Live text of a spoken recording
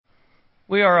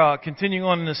We are continuing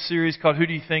on in this series called Who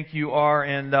Do You Think You Are?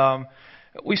 And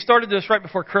we started this right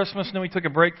before Christmas, and then we took a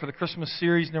break for the Christmas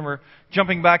series, and then we're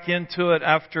jumping back into it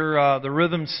after the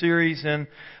Rhythm series. And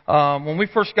when we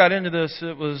first got into this,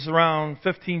 it was around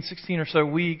 15, 16 or so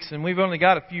weeks, and we've only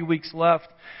got a few weeks left,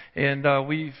 and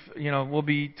we'll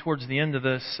be towards the end of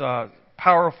this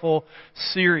powerful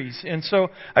series. And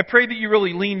so I pray that you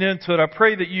really leaned into it. I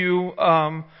pray that you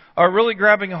are really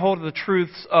grabbing a hold of the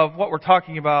truths of what we're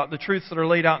talking about, the truths that are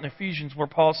laid out in Ephesians, where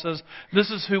Paul says,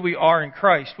 this is who we are in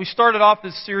Christ. We started off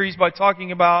this series by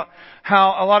talking about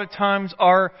how a lot of times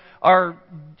our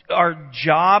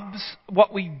jobs,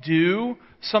 what we do,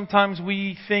 sometimes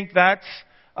we think that's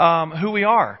who we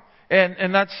are.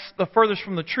 And that's the furthest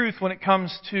from the truth when it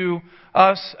comes to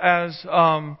us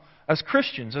as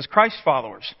Christians, as Christ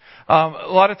followers. A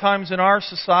lot of times in our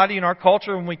society, in our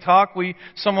culture, when we talk,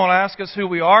 someone will ask us who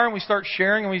we are, and we start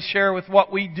sharing, and we share with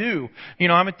what we do. You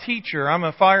know, I'm a teacher, I'm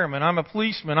a fireman, I'm a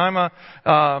policeman, I'm a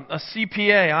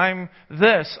CPA, I'm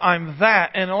this, I'm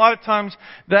that. And a lot of times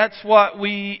that's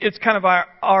it's kind of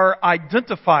our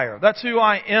identifier. That's who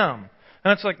I am.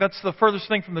 And that's the furthest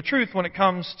thing from the truth when it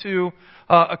comes to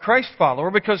a Christ follower,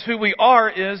 because who we are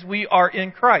is we are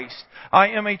in Christ. I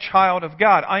am a child of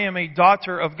God. I am a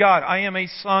daughter of God. I am a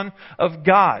son of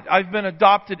God. I've been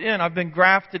adopted in. I've been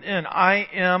grafted in. I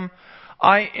am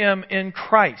in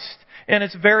Christ. And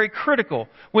it's very critical.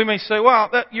 We may say,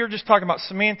 well, you're just talking about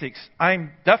semantics.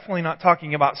 I'm definitely not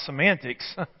talking about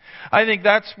semantics. I think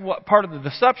that's what part of the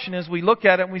deception is. We look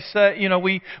at it and we say,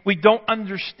 we don't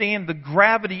understand the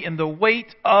gravity and the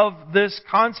weight of this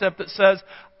concept that says,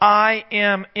 I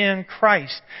am in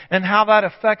Christ, and how that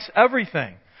affects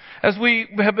everything. As we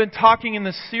have been talking in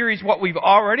this series, what we've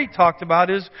already talked about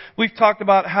is we've talked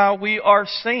about how we are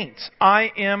saints.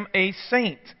 I am a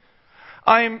saint.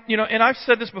 And I've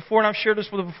said this before, and I've shared this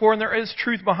with you before, and there is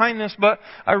truth behind this, but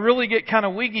I really get kind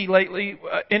of wiggy lately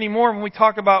anymore when we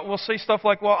talk about, we'll say stuff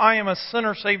like, well, I am a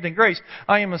sinner saved in grace.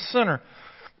 I am a sinner.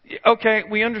 Okay,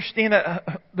 we understand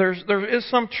that there is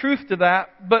some truth to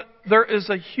that, but there is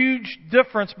a huge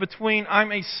difference between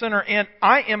I'm a sinner and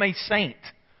I am a saint.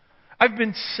 I've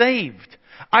been saved.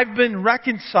 I've been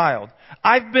reconciled.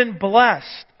 I've been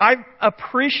blessed. I'm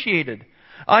appreciated.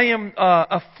 I am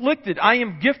afflicted. I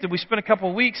am gifted. We spent a couple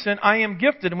of weeks in I am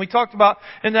gifted. And we talked about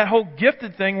in that whole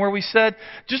gifted thing where we said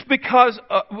just because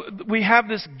we have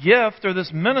this gift or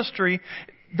this ministry,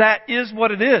 that is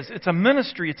what it is. It's a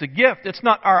ministry. It's a gift. It's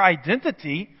not our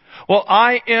identity. Well,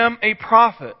 I am a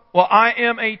prophet. Well, I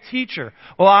am a teacher.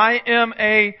 Well, I am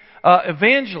a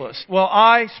evangelist. Well,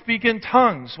 I speak in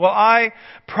tongues. Well, I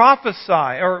prophesy,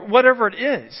 or whatever it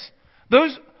is.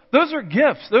 Those are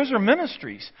gifts. Those are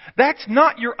ministries. That's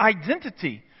not your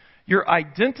identity. Your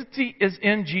identity is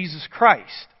in Jesus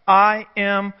Christ. I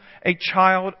am a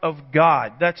child of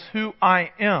God. That's who I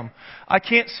am. I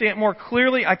can't say it more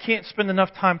clearly. I can't spend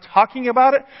enough time talking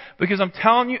about it, because I'm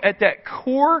telling you, at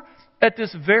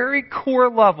this very core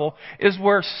level is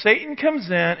where Satan comes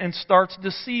in and starts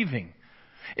deceiving.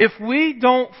 If we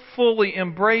don't fully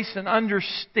embrace and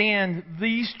understand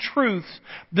these truths,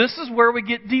 this is where we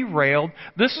get derailed.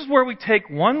 This is where we take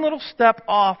one little step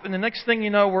off, and the next thing you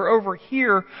know, we're over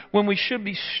here when we should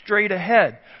be straight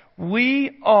ahead.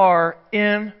 We are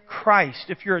in Christ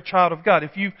if you're a child of God.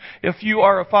 If you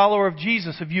are a follower of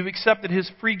Jesus, if you've accepted His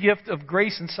free gift of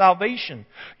grace and salvation,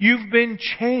 you've been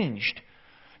changed.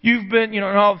 You've been, and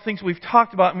all the things we've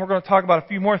talked about, and we're going to talk about a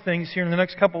few more things here in the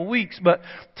next couple of weeks. But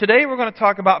today we're going to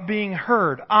talk about being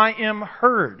heard. I am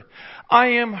heard. I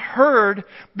am heard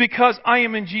because I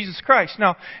am in Jesus Christ.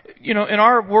 Now, in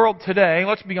our world today,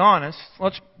 let's be honest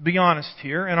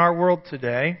here. In our world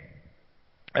today,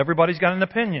 everybody's got an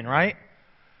opinion, right?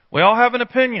 We all have an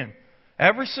opinion.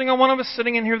 Every single one of us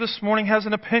sitting in here this morning has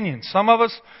an opinion. Some of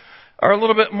us are a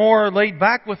little bit more laid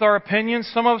back with our opinions.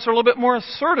 Some of us are a little bit more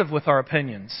assertive with our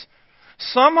opinions.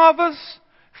 Some of us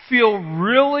feel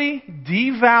really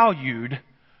devalued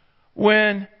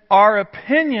when our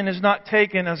opinion is not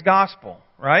taken as gospel,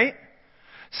 right?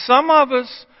 Some of us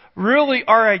really,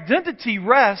 our identity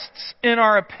rests in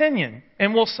our opinion.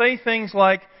 And we'll say things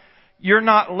like, you're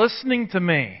not listening to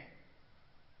me.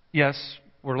 Yes,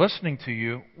 we're listening to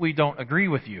you. We don't agree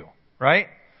with you, right?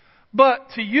 But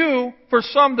to you, for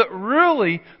some that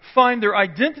really find their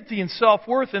identity and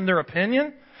self-worth in their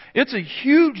opinion, it's a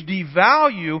huge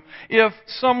devalue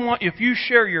if you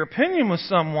share your opinion with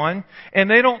someone and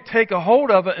they don't take a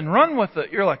hold of it and run with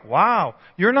it. You're like, wow,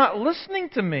 you're not listening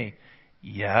to me.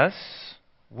 Yes,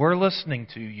 we're listening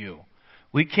to you.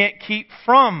 We can't keep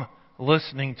from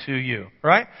listening to you,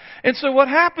 right? And so what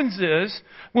happens is,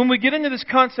 when we get into this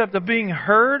concept of being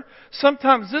heard,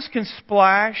 sometimes this can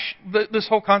splash, this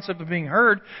whole concept of being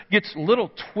heard gets a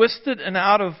little twisted and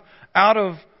out of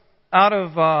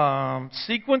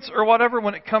sequence or whatever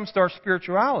when it comes to our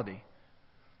spirituality,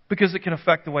 because it can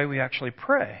affect the way we actually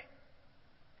pray.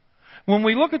 When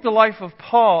we look at the life of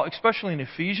Paul, especially in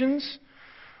Ephesians,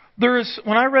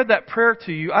 when I read that prayer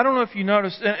to you, I don't know if you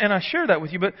noticed, and I shared that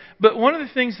with you, but one of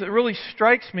the things that really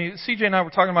strikes me, CJ and I were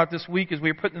talking about this week as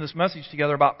we were putting this message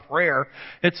together about prayer.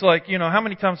 It's like, how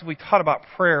many times have we taught about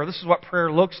prayer? This is what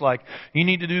prayer looks like. You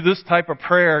need to do this type of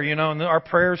prayer, and our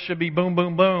prayers should be boom,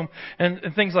 boom, boom, and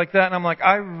things like that. And I'm like,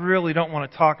 I really don't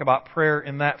want to talk about prayer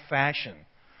in that fashion.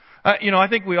 I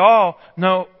think we all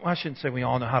know, I shouldn't say we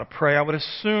all know how to pray. I would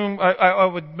assume, I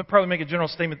would probably make a general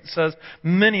statement that says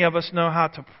many of us know how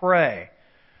to pray.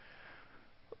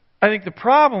 I think the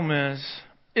problem is,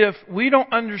 if we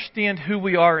don't understand who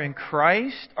we are in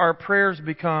Christ, our prayers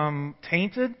become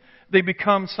tainted. They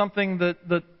become something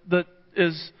that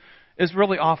is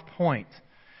really off point.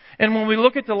 And when we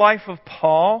look at the life of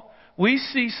Paul, we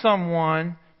see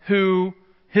someone who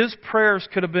his prayers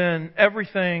could have been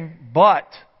everything but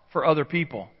for other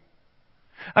people.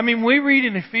 I mean, we read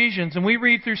in Ephesians, and we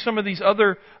read through some of these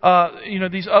other,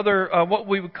 what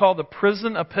we would call the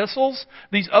prison epistles,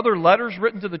 these other letters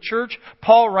written to the church.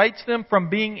 Paul writes them from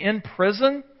being in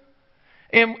prison.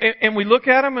 And we look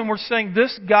at him and we're saying,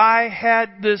 this guy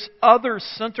had this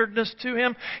other-centeredness to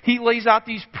him. He lays out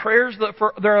these prayers that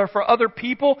are for other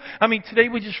people. I mean, today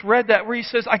we just read that where he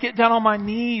says, I get down on my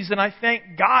knees and I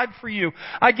thank God for you.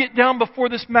 I get down before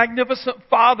this magnificent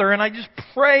Father and I just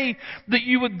pray that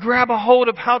you would grab a hold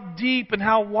of how deep and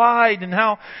how wide and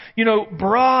how,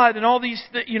 broad and all these,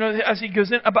 as he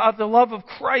goes in about the love of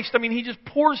Christ. I mean, he just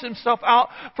pours himself out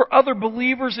for other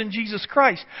believers in Jesus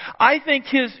Christ. I think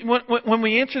when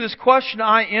we answer this question,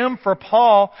 I am, for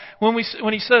Paul, when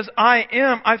he says I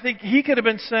am, I think he could have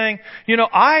been saying,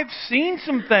 I've seen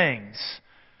some things.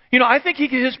 I think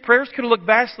his prayers could have looked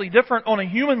vastly different on a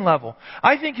human level.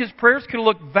 I think his prayers could have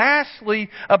looked vastly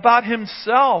about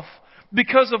himself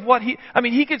because of what he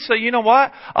could say,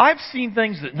 what? I've seen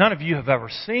things that none of you have ever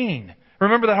seen.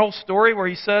 Remember that whole story where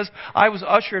he says, I was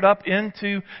ushered up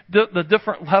into the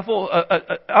different level,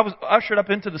 I was ushered up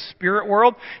into the spirit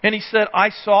world, and he said, I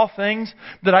saw things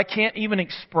that I can't even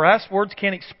express, words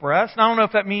can't express. And I don't know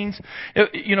if that means,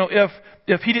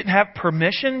 if he didn't have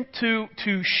permission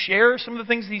to share some of the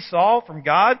things he saw from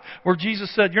God, where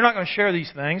Jesus said, you're not going to share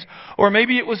these things. Or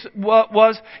maybe it was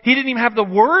he didn't even have the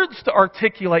words to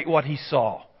articulate what he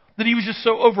saw. That he was just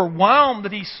so overwhelmed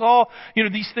that he saw,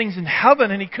 these things in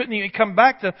heaven, and he couldn't even come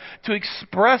back to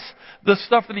express the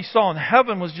stuff that he saw in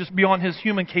heaven was just beyond his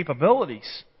human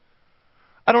capabilities.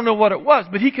 I don't know what it was,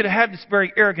 but he could have had this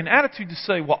very arrogant attitude to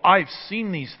say, well, I've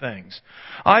seen these things.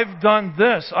 I've done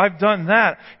this. I've done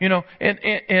that.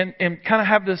 And kind of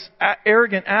have this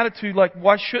arrogant attitude like,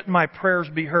 why shouldn't my prayers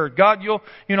be heard? God,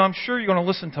 I'm sure you're going to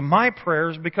listen to my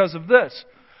prayers because of this.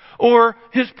 Or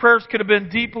his prayers could have been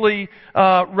deeply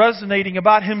resonating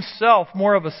about himself,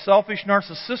 more of a selfish,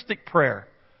 narcissistic prayer.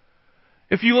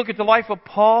 If you look at the life of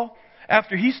Paul,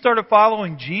 after he started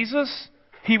following Jesus,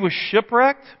 he was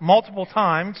shipwrecked multiple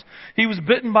times. He was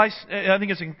bitten by, I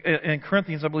think it's in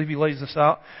Corinthians, I believe he lays this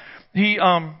out. He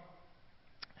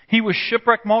was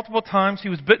shipwrecked multiple times. He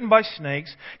was bitten by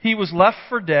snakes. He was left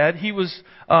for dead. He was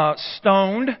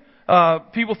stoned.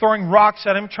 People throwing rocks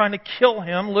at him, trying to kill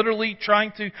him, literally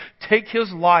trying to take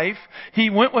his life. He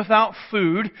went without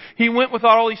food. He went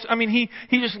without all these... he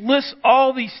just lists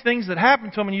all these things that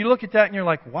happened to him, and you look at that and you're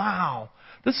like, wow,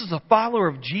 this is a follower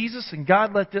of Jesus, and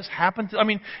God let this happen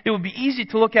to... it would be easy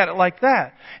to look at it like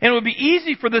that. And it would be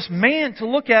easy for this man to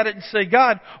look at it and say,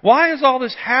 God, why is all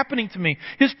this happening to me?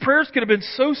 His prayers could have been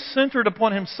so centered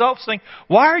upon himself, saying,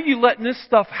 why are you letting this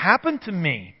stuff happen to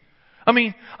me?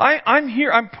 I'm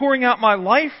here, I'm pouring out my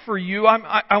life for you.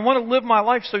 I want to live my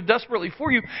life so desperately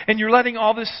for you, and you're letting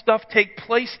all this stuff take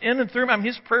place in and through him.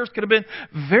 His prayers could have been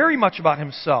very much about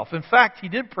himself. In fact, he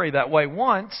did pray that way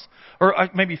once, or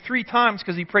maybe 3 times,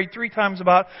 because he prayed 3 times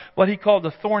about what he called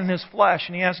the thorn in his flesh,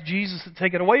 and he asked Jesus to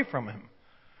take it away from him.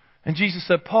 And Jesus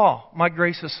said, Paul, my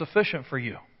grace is sufficient for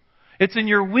you. It's in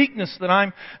your weakness that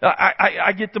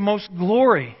I get the most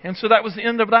glory. And so that was the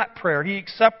end of that prayer. He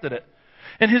accepted it.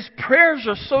 And his prayers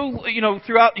are so,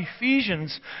 throughout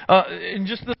Ephesians, in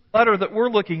just this letter that we're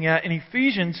looking at in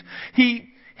Ephesians,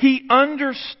 he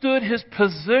understood his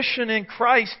position in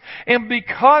Christ. And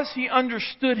because he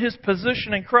understood his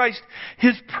position in Christ,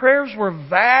 his prayers were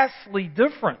vastly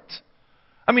different.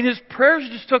 I mean, his prayers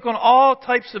just took on all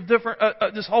types of different,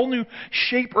 this whole new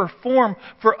shape or form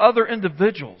for other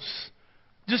individuals.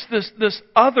 Just this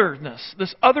otherness,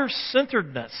 this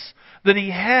other-centeredness that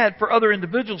he had for other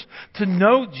individuals to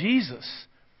know Jesus.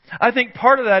 I think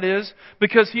part of that is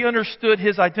because he understood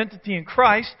his identity in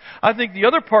Christ. I think the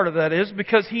other part of that is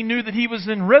because he knew that he was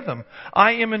in rhythm.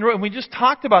 I am in rhythm. We just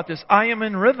talked about this. I am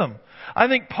in rhythm. I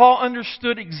think Paul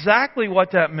understood exactly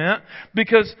what that meant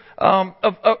because of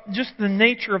just the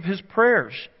nature of his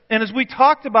prayers. And as we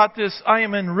talked about this, I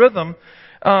am in rhythm,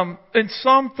 in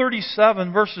Psalm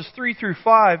 37, verses 3 through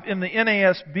 5, in the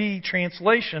NASB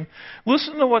translation,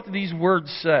 listen to what these words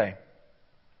say.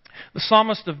 The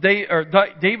psalmist of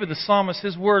David, the psalmist,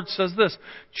 his word says this: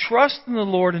 "Trust in the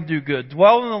Lord and do good.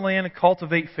 Dwell in the land and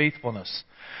cultivate faithfulness.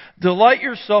 Delight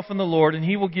yourself in the Lord, and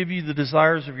He will give you the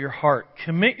desires of your heart.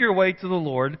 Commit your way to the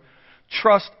Lord.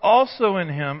 Trust also in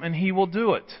Him, and He will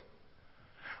do it."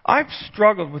 I've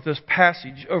struggled with this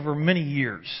passage over many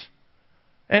years.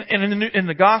 And in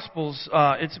the Gospels,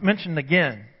 it's mentioned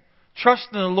again. Trust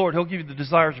in the Lord. He'll give you the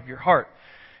desires of your heart.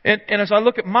 And as I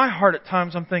look at my heart at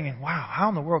times, I'm thinking, wow, how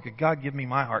in the world could God give me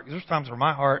my heart? Because there's times where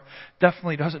my heart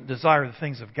definitely doesn't desire the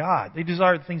things of God. They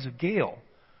desire the things of Gail.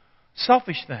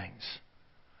 Selfish things.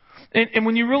 And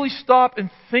when you really stop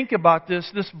and think about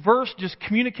this verse just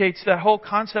communicates that whole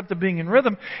concept of being in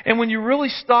rhythm. And when you really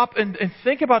stop and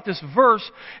think about this verse,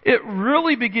 it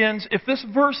really begins, if this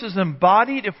verse is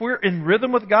embodied, if we're in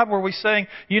rhythm with God, where we're saying,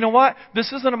 you know what,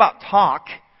 this isn't about talk.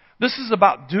 This is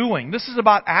about doing. This is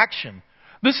about action.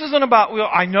 This isn't about, well,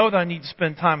 I know that I need to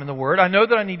spend time in the Word. I know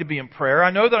that I need to be in prayer.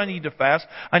 I know that I need to fast.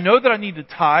 I know that I need to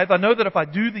tithe. I know that if I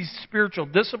do these spiritual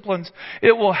disciplines,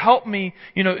 it will help me,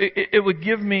 it would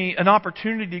give me an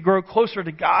opportunity to grow closer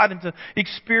to God and to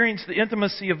experience the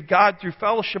intimacy of God through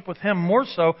fellowship with Him more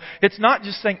so. It's not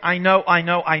just saying, I know,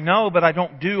 but I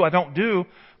don't do,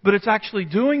 but it's actually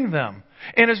doing them.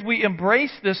 And as we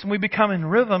embrace this and we become in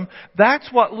rhythm, that's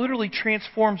what literally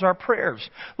transforms our prayers.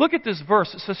 Look at this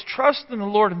verse. It says, "Trust in the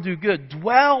Lord and do good.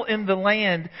 Dwell in the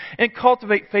land and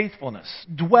cultivate faithfulness."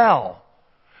 Dwell.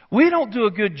 We don't do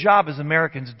a good job as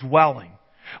Americans dwelling.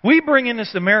 We bring in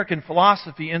this American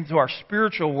philosophy into our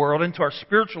spiritual world, into our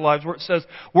spiritual lives, where it says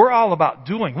we're all about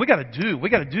doing. We got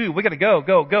to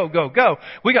go.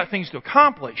 We got things to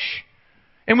accomplish.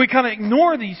 And we kind of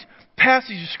ignore these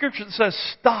passages of Scripture that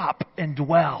says, stop and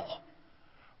dwell.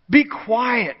 Be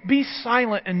quiet. Be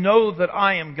silent and know that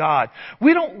I am God.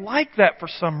 We don't like that for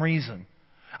some reason.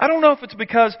 I don't know if it's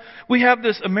because we have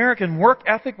this American work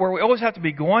ethic where we always have to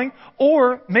be going,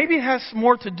 or maybe it has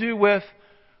more to do with,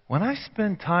 when I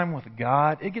spend time with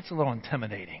God, it gets a little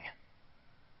intimidating.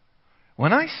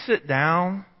 When I sit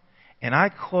down and I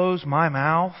close my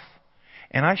mouth,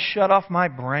 and I shut off my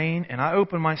brain and I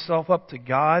open myself up to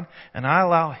God and I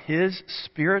allow His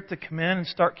Spirit to come in and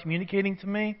start communicating to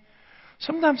me,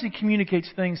 sometimes He communicates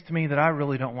things to me that I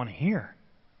really don't want to hear.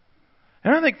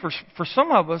 And I think for some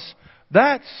of us,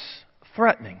 that's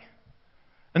threatening.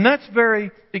 And that's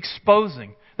very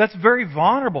exposing. That's very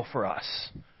vulnerable for us.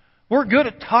 We're good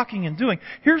at talking and doing.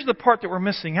 Here's the part that we're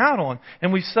missing out on,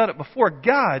 and we've said it before.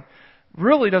 God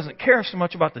really doesn't care so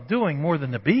much about the doing more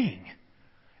than the being.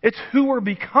 It's who we're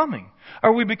becoming.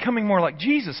 Are we becoming more like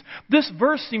Jesus? This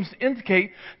verse seems to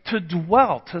indicate to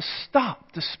dwell, to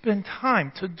stop, to spend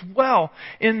time, to dwell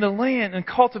in the land and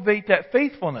cultivate that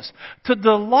faithfulness. To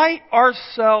delight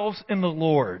ourselves in the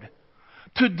Lord.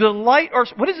 To delight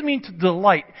ourselves. What does it mean to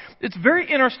delight? It's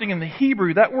very interesting in the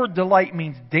Hebrew. That word delight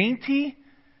means dainty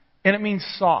and it means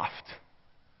soft.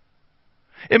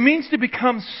 It means to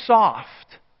become soft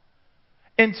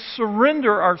and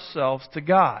surrender ourselves to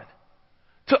God.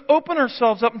 To open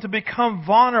ourselves up and to become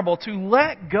vulnerable, to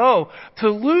let go, to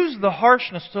lose the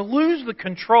harshness, to lose the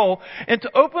control, and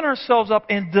to open ourselves up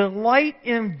and delight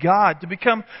in God, to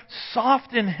become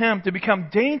soft in Him, to become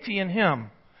dainty in Him.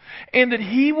 And that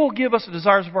He will give us the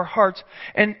desires of our hearts,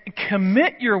 and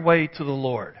commit your way to the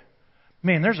Lord.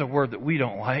 Man, there's a word that we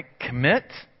don't like.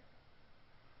 Commit.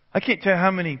 I can't tell you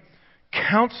how many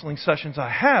counseling sessions I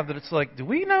have that it's like, do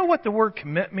we know what the word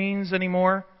commit means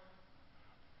anymore?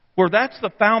 Where that's the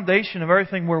foundation of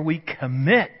everything, where we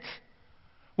commit.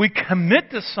 We commit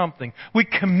to something. We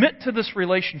commit to this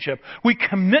relationship. We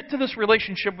commit to this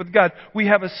relationship with God. We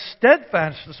have a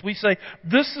steadfastness. We say,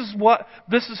 this is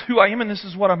who I am, and this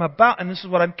is what I'm about, and this is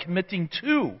what I'm committing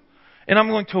to. And I'm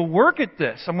going to work at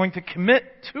this. I'm going to commit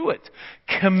to it.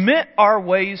 Commit our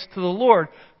ways to the Lord.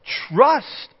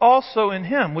 Trust also in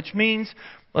Him, which means,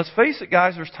 let's face it,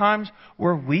 guys, there's times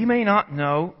where we may not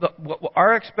know what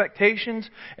our expectations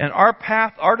and our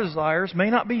path, our desires may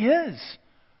not be His.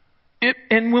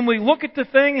 And when we look at the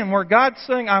thing and where God's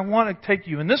saying, I want to take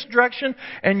you in this direction,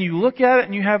 and you look at it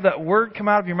and you have that word come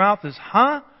out of your mouth is,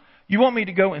 huh? You want me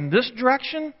to go in this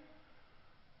direction?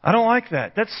 I don't like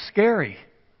that. That's scary.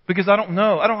 Because I don't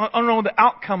know. I don't know the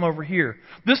outcome over here.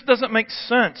 This doesn't make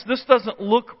sense. This doesn't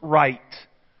look right.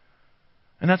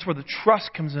 And that's where the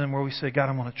trust comes in, where we say, God,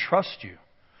 I'm going to trust you.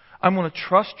 I'm going to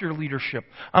trust your leadership.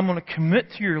 I'm going to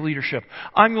commit to your leadership.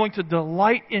 I'm going to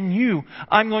delight in you.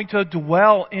 I'm going to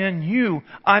dwell in you.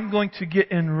 I'm going to get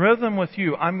in rhythm with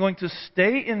you. I'm going to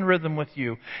stay in rhythm with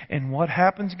you. And what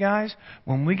happens, guys?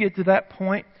 When we get to that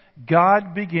point,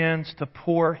 God begins to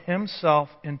pour Himself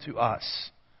into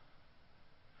us.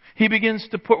 He begins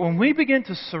to put, when we begin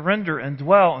to surrender and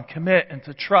dwell and commit and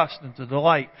to trust and to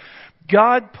delight,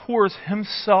 God pours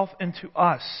Himself into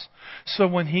us. So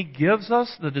when He gives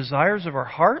us the desires of our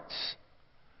hearts,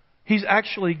 He's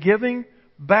actually giving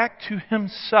back to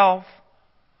Himself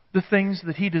the things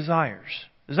that He desires.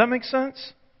 Does that make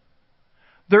sense?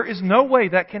 There is no way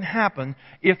that can happen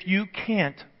if you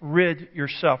can't rid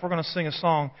yourself. We're going to sing a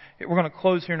song. We're going to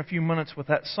close here in a few minutes with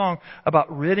that song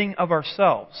about ridding of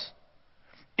ourselves.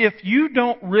 If you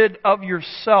don't rid of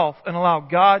yourself and allow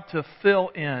God to fill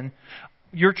in,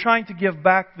 you're trying to give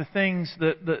back the things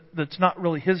that's not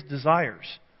really His desires.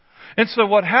 And so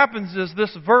what happens is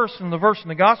this verse and the verse in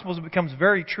the Gospels, it becomes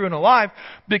very true and alive,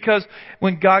 because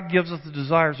when God gives us the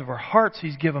desires of our hearts,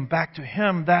 He's given back to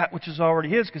Him that which is already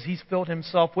His, because He's filled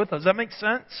Himself with us. Does that make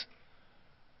sense?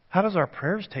 How does our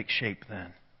prayers take shape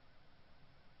then?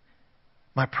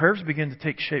 My prayers begin to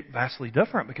take shape vastly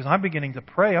different, because I'm beginning to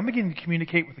pray. I'm beginning to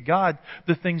communicate with God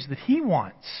the things that He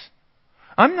wants.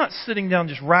 I'm not sitting down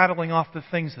just rattling off the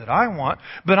things that I want,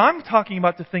 but I'm talking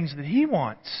about the things that He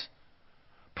wants.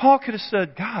 Paul could have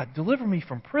said, God, deliver me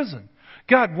from prison.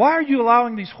 God, why are you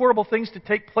allowing these horrible things to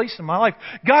take place in my life?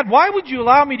 God, why would you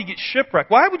allow me to get shipwrecked?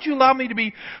 Why would you allow me to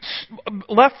be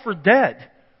left for dead?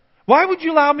 Why would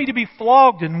you allow me to be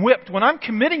flogged and whipped when I'm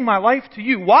committing my life to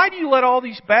you? Why do you let all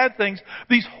these bad things,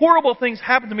 these horrible things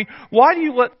happen to me? Why do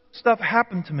you let stuff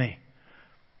happen to me?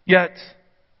 Yet,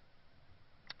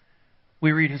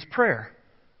 we read his prayer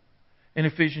in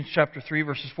Ephesians chapter 3,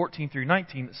 verses 14 through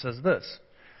 19 that says this.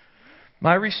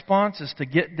 My response is to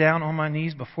get down on my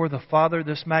knees before the Father,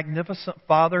 this magnificent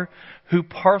Father who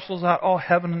parcels out all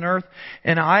heaven and earth,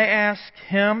 and I ask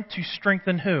Him to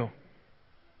strengthen who?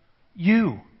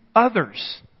 You.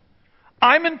 Others.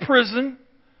 I'm in prison.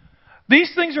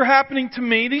 These things are happening to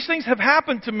me. These things have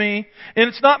happened to me. And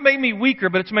it's not made me weaker,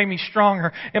 but it's made me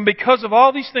stronger. And because of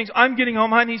all these things, I'm getting on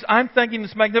my knees. I'm thanking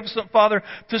this magnificent Father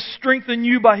to strengthen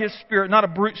you by His Spirit. Not a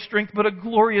brute strength, but a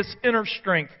glorious inner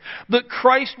strength. That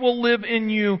Christ will live in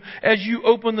you as you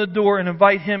open the door and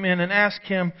invite Him in and ask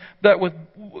Him that with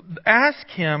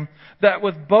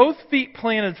both feet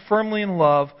planted firmly in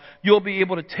love, you'll be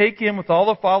able to take in with all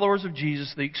the followers of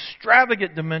Jesus the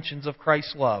extravagant dimensions of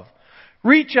Christ's love.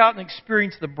 Reach out and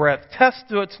experience the breadth. Test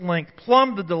to its length.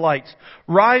 Plumb the delights.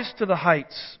 Rise to the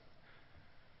heights.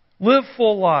 Live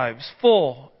full lives,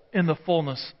 full in the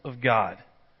fullness of God.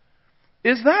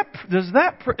 Is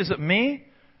it me?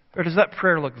 Or does that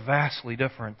prayer look vastly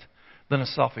different than a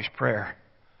selfish prayer?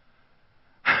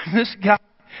 This guy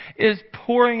is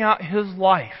pouring out his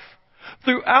life.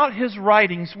 Throughout his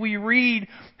writings, we read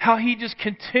how he just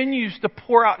continues to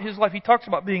pour out his life. He talks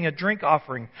about being a drink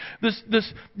offering. This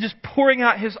just pouring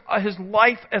out his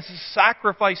life as a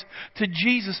sacrifice to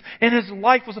Jesus. And his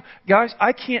life was... Guys,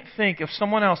 I can't think of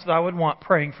someone else that I would want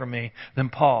praying for me than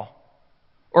Paul.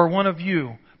 Or one of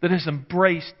you that has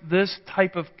embraced this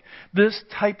type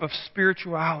of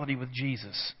spirituality with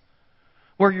Jesus.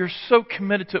 Where you're so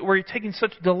committed to it, where you're taking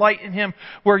such delight in Him,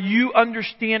 where you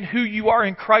understand who you are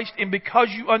in Christ, and because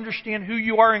you understand who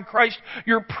you are in Christ,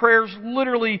 your prayers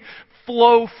literally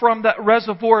flow from that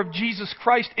reservoir of Jesus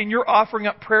Christ, and you're offering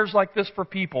up prayers like this for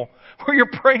people, where you're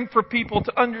praying for people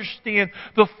to understand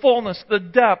the fullness, the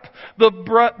depth, the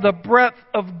breadth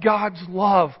of God's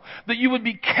love, that you would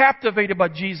be captivated by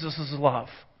Jesus' love.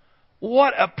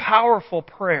 What a powerful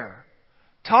prayer.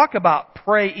 Talk about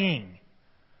praying.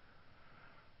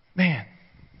 Man.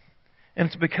 And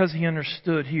it's because he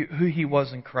understood who he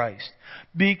was in Christ.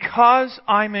 Because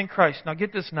I'm in Christ. Now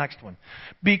get this next one.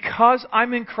 Because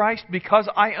I'm in Christ, because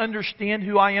I understand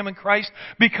who I am in Christ,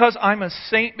 because I'm a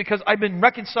saint, because I've been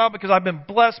reconciled, because I've been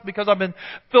blessed, because I've been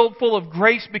filled full of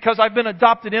grace, because I've been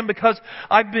adopted in, because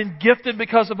I've been gifted,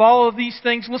 because of all of these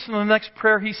things. Listen to the next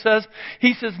prayer he says.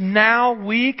 He says, now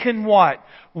we can what?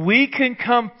 We can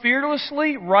come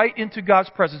fearlessly right into God's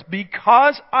presence.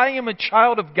 Because I am a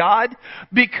child of God,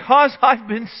 because I've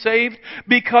been saved,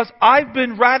 because I've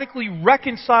been radically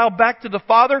reconciled back to the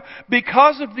Father,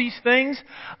 because of these things,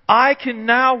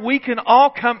 we can all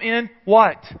come in,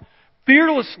 what?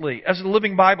 Fearlessly, as the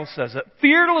Living Bible says it.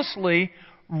 Fearlessly,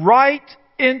 right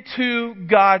into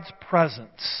God's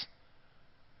presence.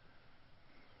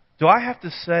 Do I have to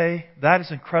say that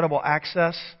is incredible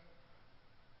access?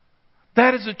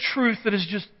 That is a truth that is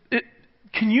just...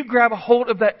 Can you grab a hold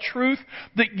of that truth?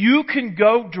 That you can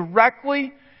go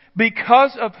directly,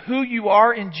 because of who you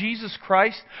are in Jesus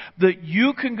Christ, that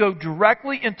you can go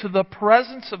directly into the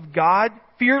presence of God,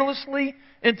 fearlessly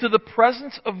into the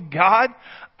presence of God,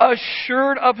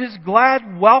 assured of His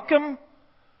glad welcome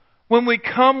when we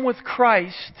come with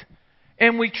Christ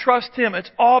and we trust Him.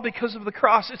 It's all because of the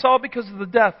cross. It's all because of the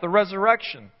death, the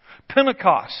resurrection,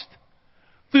 Pentecost.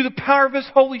 Through the power of His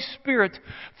Holy Spirit,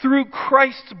 through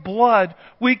Christ's blood,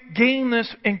 we gain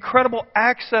this incredible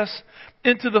access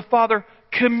into the Father,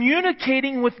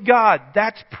 communicating with God.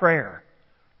 That's prayer.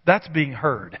 That's being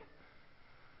heard.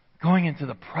 Going into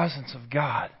the presence of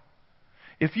God.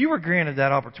 If you were granted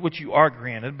that opportunity, which you are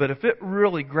granted, but if it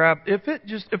really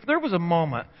if there was a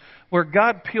moment where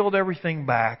God peeled everything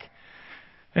back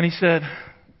and He said,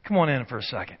 come on in for a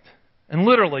second. And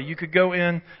literally, you could go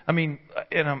in,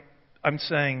 and I'm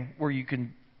saying where you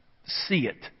can see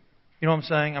it. You know what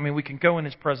I'm saying? We can go in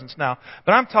His presence now.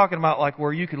 But I'm talking about like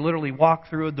where you could literally walk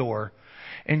through a door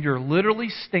and you're literally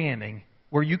standing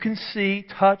where you can see,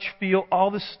 touch, feel,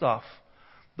 all this stuff.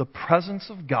 The presence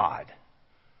of God.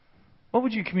 What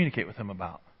would you communicate with Him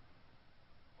about?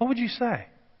 What would you say?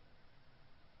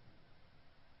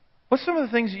 What's some of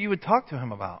the things that you would talk to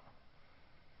Him about?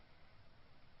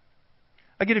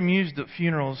 I get amused at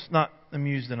funerals, not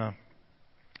amused in a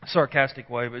sarcastic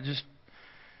way, but just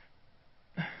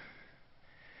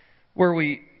where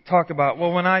we talk about,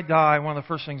 well, when I die, one of the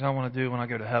first things I want to do when I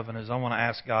go to heaven is I want to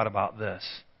ask God about this.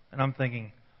 And I'm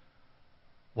thinking,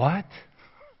 what?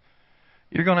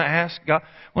 You're going to ask God?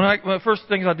 One of the first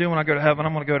things I do when I go to heaven,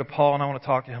 I'm going to go to Paul and I want to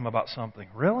talk to him about something.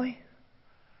 Really?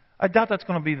 I doubt that's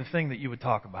going to be the thing that you would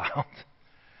talk about.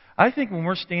 I think when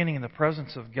we're standing in the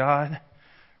presence of God,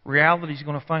 reality is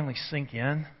going to finally sink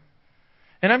in.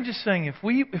 And I'm just saying, if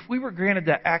we were granted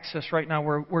that access right now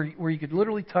where you could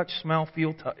literally touch, smell,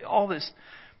 feel, all this,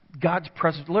 God's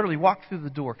presence, literally walk through the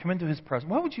door, come into His presence,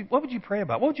 what would you pray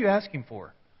about? What would you ask Him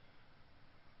for?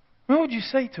 What would you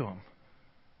say to Him?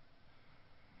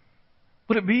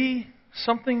 Would it be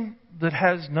something that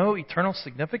has no eternal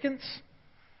significance?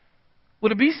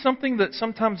 Would it be something that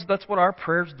sometimes that's what our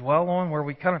prayers dwell on, where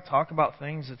we kind of talk about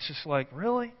things that's just like,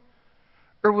 really?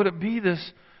 Or would it be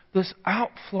this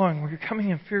outflowing where you're coming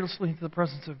in fearlessly into the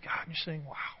presence of God and you're saying,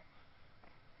 wow,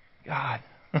 God,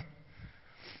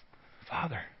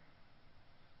 Father,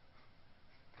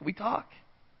 can we talk?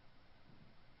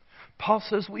 Paul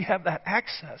says we have that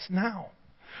access now.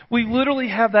 We literally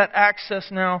have that access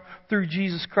now through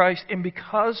Jesus Christ. And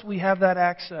because we have that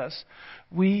access,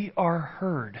 we are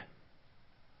heard.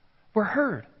 We're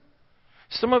heard.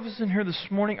 Some of us in here this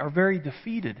morning are very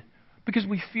defeated because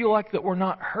we feel like that we're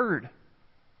not heard.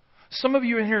 Some of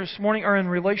you in here this morning are in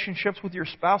relationships with your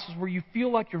spouses where you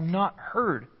feel like you're not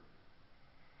heard.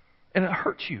 And it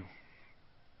hurts you.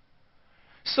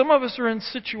 Some of us are in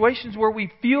situations where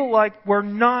we feel like we're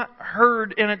not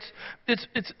heard, and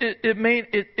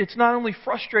it's not only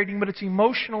frustrating, but it's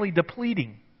emotionally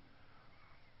depleting.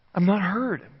 I'm not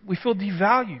heard. We feel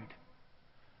devalued.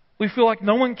 We feel like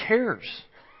no one cares.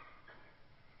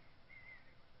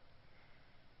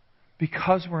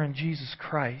 Because we're in Jesus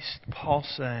Christ,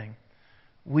 Paul's saying,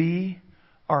 we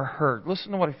are heard.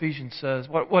 Listen to what Ephesians says.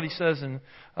 What he says in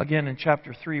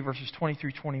chapter 3, verses 20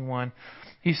 through 21.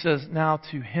 He says, now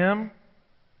to Him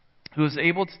who is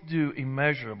able to do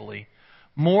immeasurably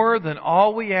more than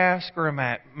all we ask or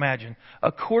imagine,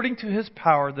 according to His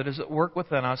power that is at work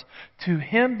within us, to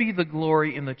Him be the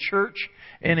glory in the church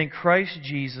and in Christ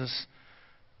Jesus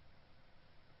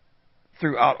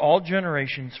throughout all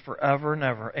generations, forever and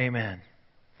ever. Amen.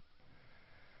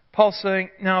 Paul's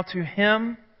saying, now to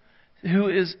Him who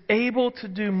is able to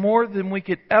do more than we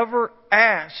could ever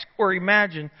ask or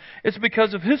imagine. It's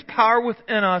because of His power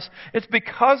within us. It's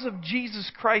because of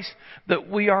Jesus Christ that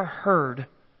we are heard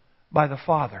by the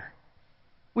Father.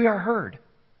 We are heard.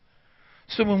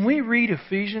 So when we read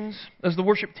Ephesians, as the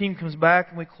worship team comes back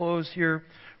and we close here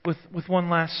with one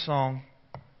last song.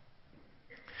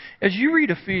 As you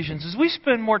read Ephesians, as we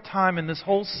spend more time in this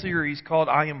whole series called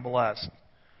I Am Blessed,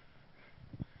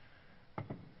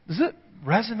 does it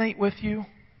resonate with you?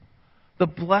 the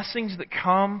blessings that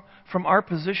come from our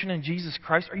position in Jesus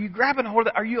Christ? Are you grabbing a hold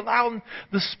of that? Are you allowing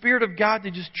the Spirit of God to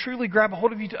just truly grab a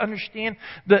hold of you to understand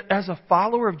that as a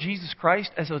follower of Jesus Christ,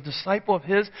 as a disciple of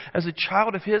His, as a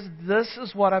child of His, this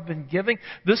is what I've been giving.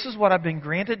 This is what I've been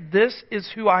granted. This is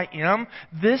who I am.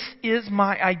 This is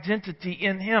my identity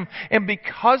in Him. And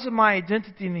because of my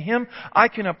identity in Him, I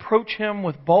can approach Him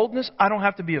with boldness. I don't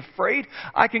have to be afraid.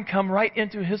 I can come right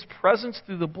into His presence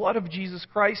through the blood of Jesus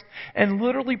Christ and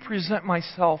literally present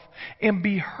myself and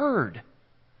be heard.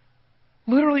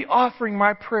 Literally offering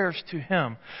my prayers to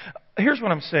Him. Here's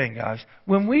what I'm saying, guys.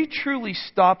 When we truly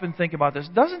stop and think about this,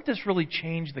 doesn't this really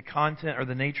change the content or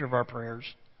the nature of our prayers?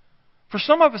 For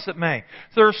some of us it may.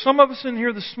 There are some of us in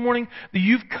here this morning that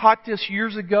you've caught this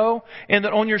years ago, and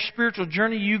that on your spiritual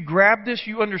journey you grabbed this,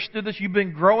 you understood this, you've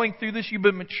been growing through this, you've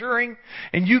been maturing,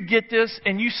 and you get this,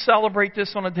 and you celebrate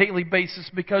this on a daily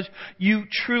basis because you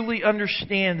truly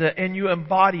understand it and you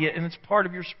embody it, and it's part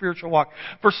of your spiritual walk.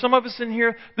 For some of us in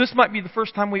here, this might be the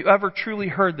first time we've ever truly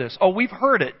heard this. Oh, we've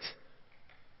heard it.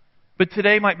 But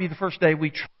today might be the first day we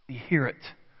truly hear it,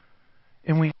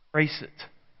 and we embrace it.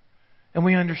 And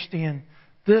we understand,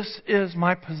 this is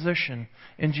my position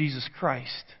in Jesus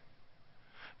Christ.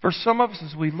 For some of us,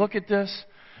 as we look at this,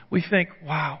 we think,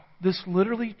 wow, this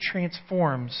literally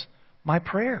transforms my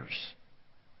prayers.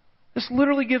 This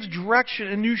literally gives direction,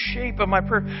 a new shape of my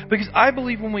prayer. Because I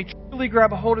believe when we truly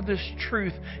grab a hold of this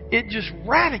truth, it just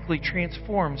radically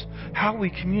transforms how we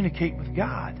communicate with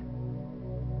God.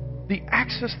 The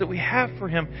access that we have for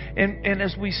Him. And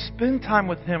as we spend time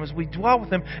with Him, as we dwell with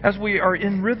Him, as we are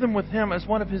in rhythm with Him, as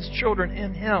one of His children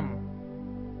in Him,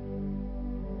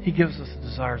 He gives us the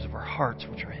desires of our hearts,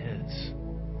 which are His.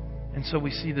 And so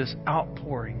we see this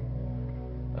outpouring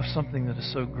of something that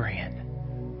is so grand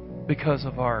because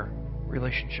of our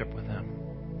relationship with Him.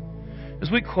 As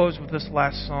we close with this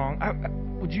last song,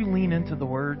 would you lean into the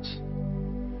words?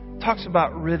 It talks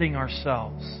about ridding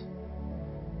ourselves.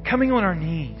 Coming on our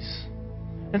knees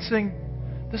and saying,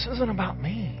 this isn't about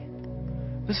me.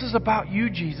 This is about you,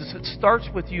 Jesus. It starts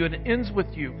with you and it ends with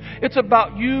you. It's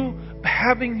about you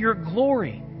having your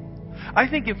glory. I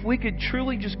think if we could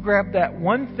truly just grab that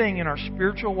one thing in our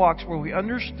spiritual walks where we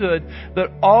understood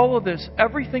that all of this,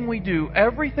 everything we do,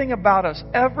 everything about us,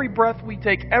 every breath we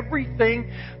take,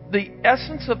 everything, the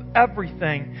essence of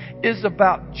everything is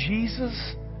about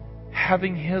Jesus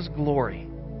having His glory.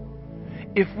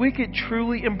 If we could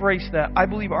truly embrace that, I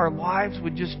believe our lives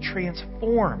would just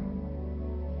transform.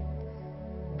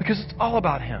 Because it's all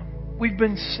about Him. We've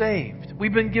been saved.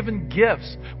 We've been given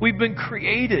gifts. We've been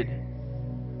created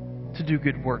to do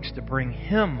good works, to bring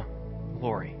Him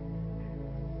glory.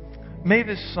 May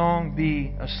this song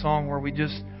be a song where we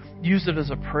just use it as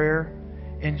a prayer,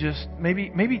 and just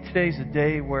maybe today's a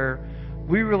day where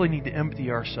we really need to empty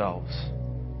ourselves.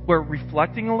 Where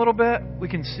reflecting a little bit, we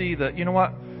can see that, you know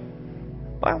what?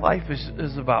 My life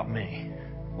is about me.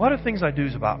 A lot of things I do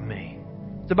is about me.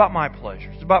 It's about my pleasures.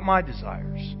 It's about my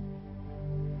desires.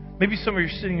 Maybe some of you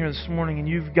are sitting here this morning and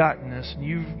you've gotten this, and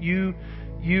you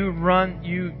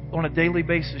on a daily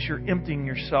basis, you're emptying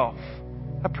yourself.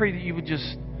 I pray that you would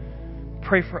just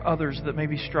pray for others that may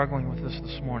be struggling with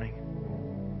this morning.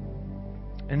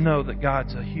 And know that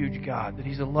God's a huge God, that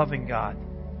He's a loving God,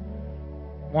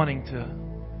 wanting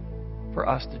for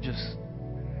us to just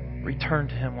return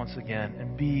to Him once again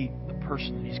and be the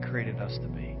person that He's created us to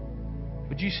be.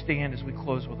 Would you stand as we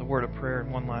close with a word of prayer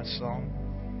and one last song?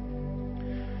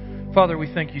 Father, we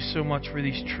thank You so much for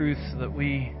these truths that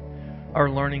we are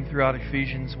learning throughout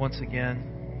Ephesians once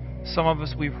again. Some of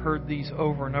us, we've heard these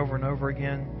over and over and over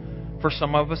again. For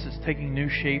some of us, it's taking new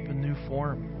shape and new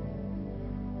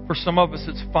form. For some of us,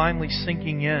 it's finally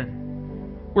sinking in.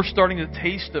 We're starting to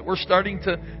taste it. We're starting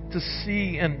to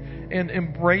see and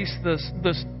embrace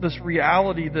this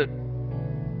reality that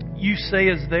You say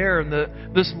is there, and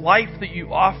this life that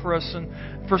You offer us. And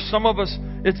for some of us,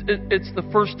 it's the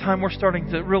first time we're starting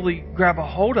to really grab a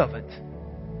hold of it.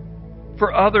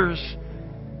 For others,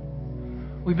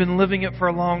 we've been living it for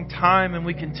a long time, and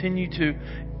we continue to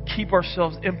keep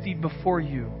ourselves emptied before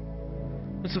You.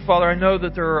 And so, Father, I know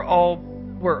that we're all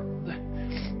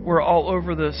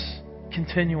over this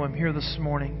continuum here this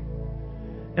morning.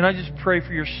 And I just pray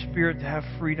for Your Spirit to have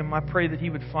freedom. I pray that He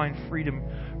would find freedom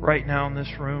right now in this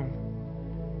room.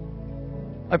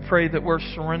 I pray that where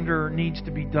surrender needs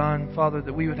to be done, Father,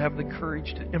 that we would have the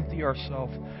courage to empty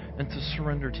ourselves and to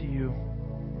surrender to You.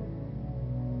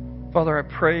 Father, I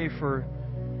pray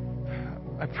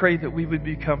that we would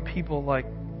become people like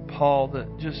Paul,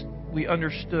 that just we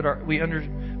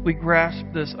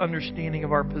grasped this understanding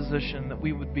of our position, that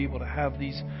we would be able to have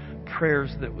these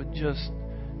prayers that would just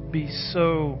be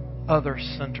so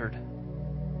other-centered.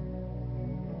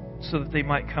 so that they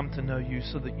might come to know You,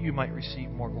 so that You might receive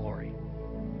more glory.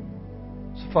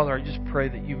 So, Father, I just pray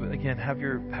that You would, again, have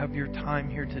your time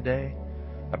here today.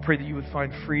 I pray that You would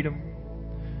find freedom.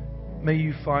 May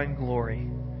You find glory.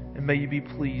 And may You be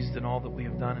pleased in all that we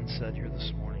have done and said here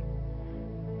this morning.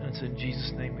 And it's in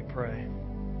Jesus' name we pray.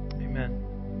 Amen.